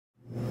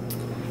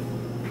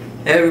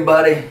Hey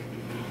everybody,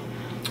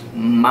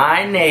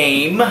 my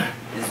name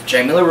is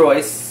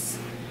JamieLeRoyce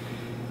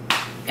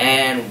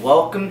and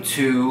welcome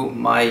to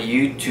my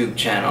YouTube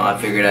channel. I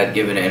figured I'd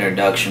give an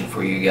introduction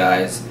for you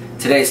guys.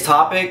 Today's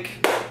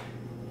topic,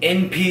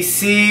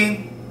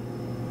 NPC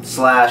 /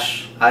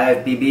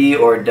 IFBB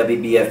or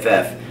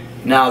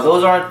WBFF. Now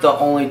those aren't the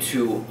only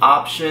two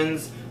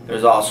options.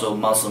 There's also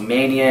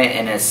Musclemania,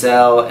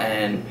 NSL,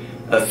 and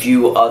a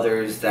few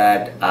others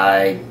that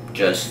I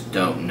just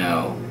don't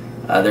know.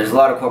 There's a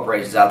lot of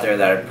corporations out there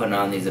that are putting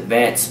on these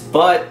events,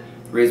 but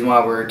the reason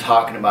why we're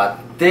talking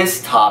about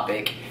this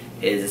topic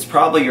is it's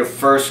probably your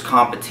first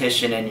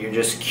competition and you're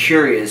just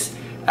curious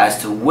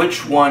as to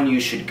which one you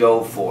should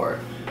go for.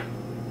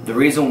 The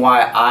reason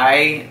why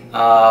I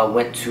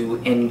went to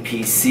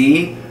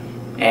NPC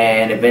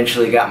and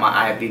eventually got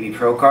my IFBB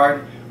Pro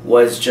card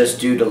was just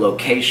due to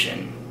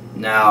location.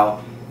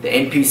 Now, the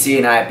NPC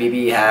and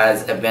IFBB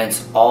has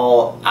events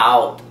all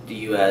out the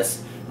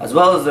US as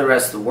well as the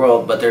rest of the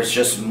world, but there's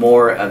just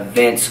more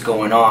events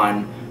going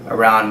on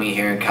around me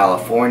here in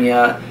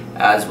California,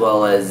 as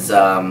well as if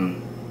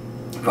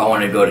I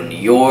want to go to New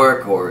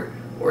York or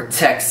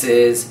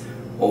Texas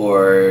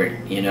or,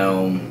 you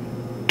know,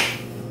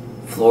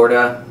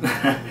 Florida.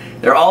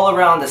 They're all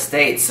around the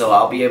States, so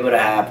I'll be able to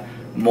have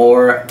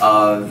more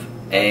of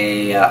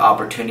a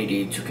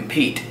opportunity to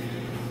compete.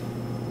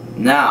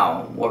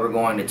 Now, what we're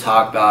going to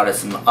talk about is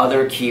some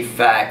other key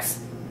facts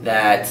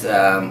that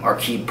are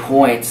key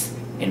points,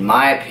 in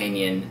my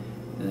opinion,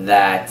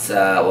 that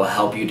will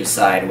help you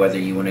decide whether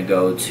you want to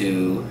go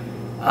to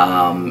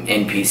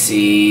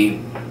NPC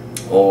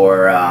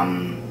or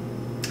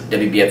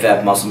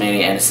WBFF,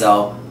 Musclemania,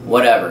 NSL,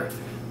 whatever.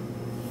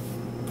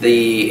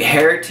 The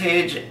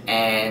heritage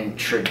and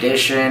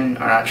tradition,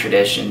 or not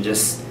tradition,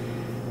 just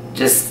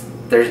there's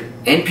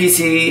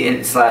NPC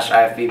 /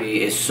 IFBB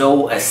is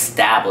so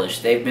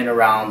established. They've been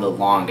around the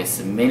longest,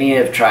 and many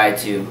have tried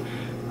to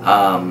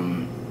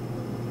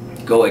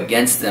go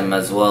against them,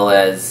 as well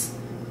as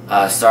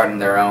starting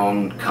their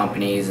own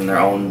companies and their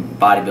own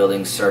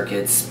bodybuilding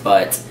circuits.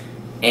 But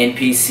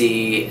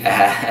NPC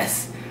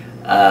has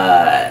it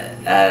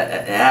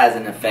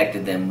hasn't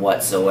affected them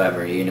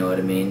whatsoever. You know what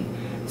I mean?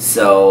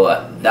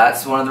 So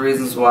that's one of the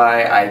reasons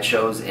why I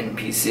chose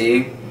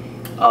NPC.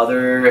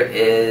 Other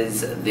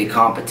is the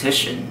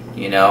competition.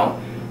 You know,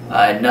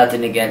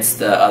 nothing against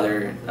the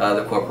other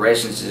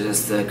corporations,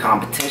 just the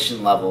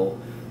competition level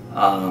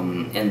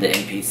in the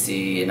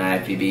NPC and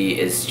IFBB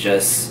is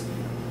just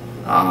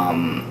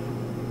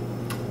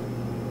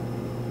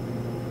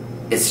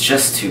it's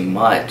just too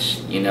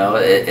much. You know,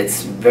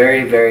 it's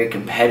very, very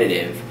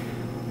competitive.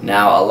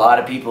 Now a lot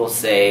of people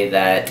say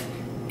that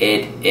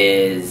it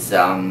is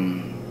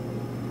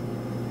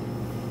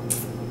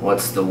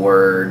what's the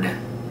word,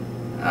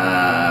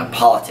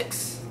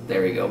 politics.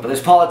 There we go. But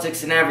there's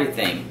politics in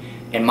everything.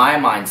 And my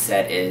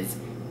mindset is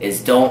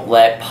don't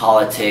let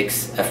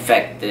politics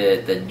affect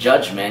the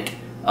judgment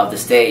of the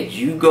stage.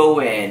 You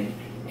go in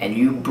and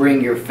you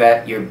bring your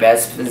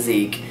best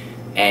physique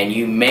and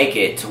you make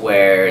it to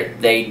where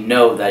they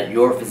know that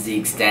your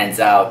physique stands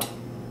out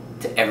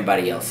to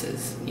everybody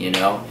else's, you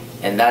know?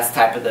 And that's the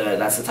type of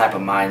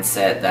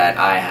mindset that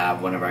I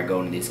have whenever I go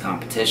into these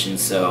competitions.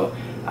 So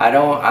I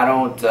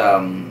don't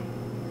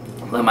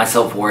let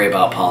myself worry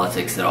about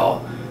politics at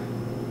all.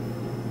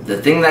 The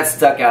thing that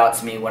stuck out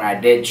to me when I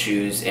did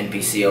choose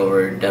NPC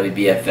over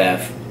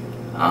WBFF,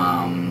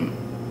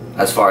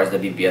 as far as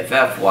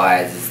WBFF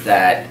wise, is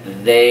that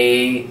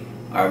they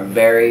are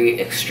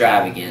very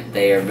extravagant.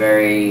 They are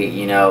very,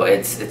 you know,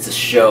 it's a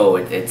show.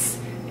 It's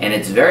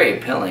very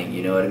appealing.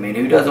 You know what I mean?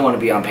 Who doesn't want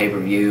to be on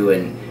pay-per-view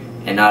and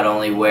not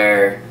only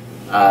wear,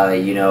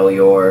 you know,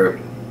 your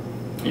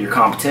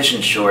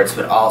competition shorts,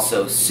 but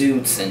also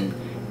suits and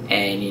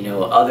you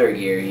know, other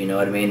gear, you know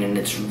what I mean? And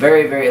it's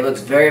it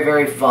looks very,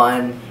 very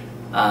fun,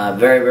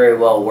 very, very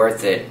well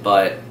worth it.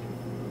 But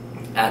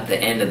at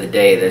the end of the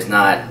day, there's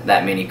not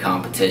that many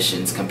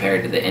competitions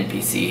compared to the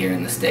NPC here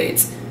in the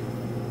States.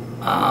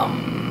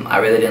 I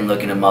really didn't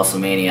look into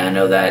Musclemania. I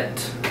know that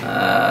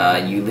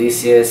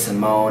Ulysses,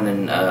 Simone,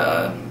 and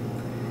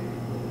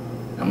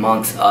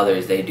amongst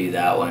others, they do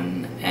that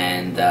one,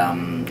 and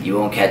you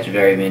won't catch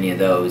very many of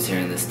those here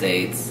in the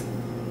States.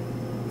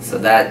 So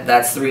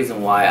that's the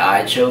reason why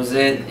I chose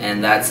it,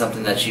 and that's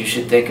something that you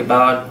should think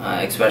about,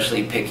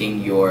 especially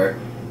picking your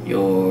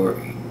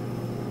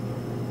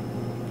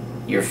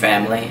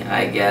family,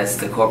 I guess,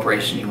 the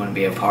corporation you want to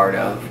be a part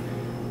of.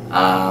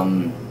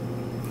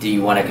 Do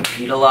you want to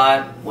compete a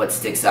lot? What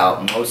sticks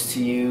out most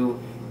to you?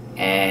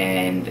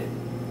 And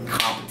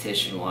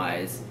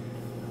competition-wise,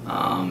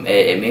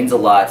 it means a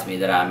lot to me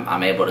that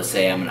I'm able to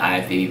say I'm an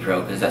IFBB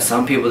pro, because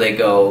some people, they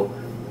go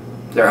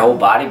their whole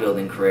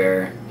bodybuilding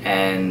career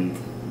and,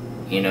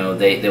 you know,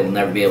 they will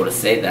never be able to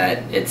say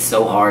that. It's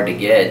so hard to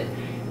get,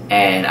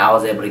 and I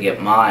was able to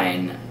get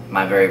mine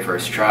my very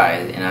first try,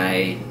 and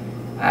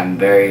I'm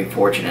very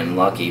fortunate and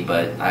lucky,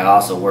 but I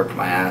also worked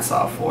my ass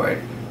off for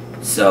it.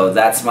 So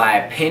that's my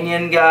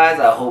opinion, guys.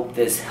 I hope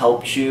this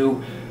helped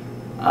you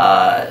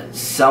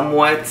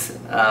somewhat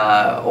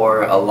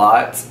or a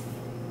lot.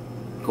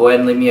 go ahead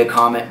and leave me a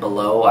comment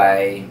below.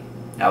 I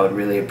would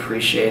really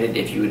appreciate it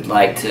if you would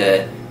like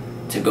to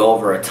go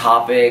over a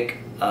topic.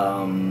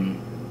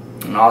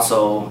 And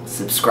also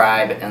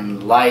subscribe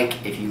and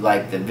like if you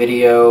like the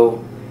video.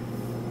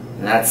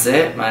 And that's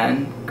it,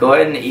 man. Go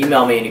ahead and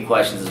email me any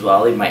questions as well.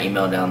 I'll leave my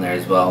email down there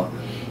as well.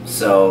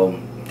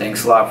 So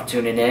thanks a lot for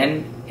tuning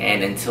in,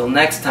 and until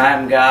next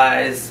time,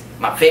 guys,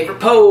 my favorite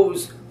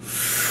pose.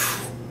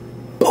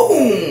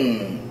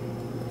 Boom!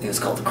 I think it's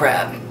called the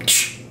crab.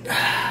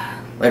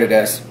 Later,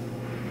 guys.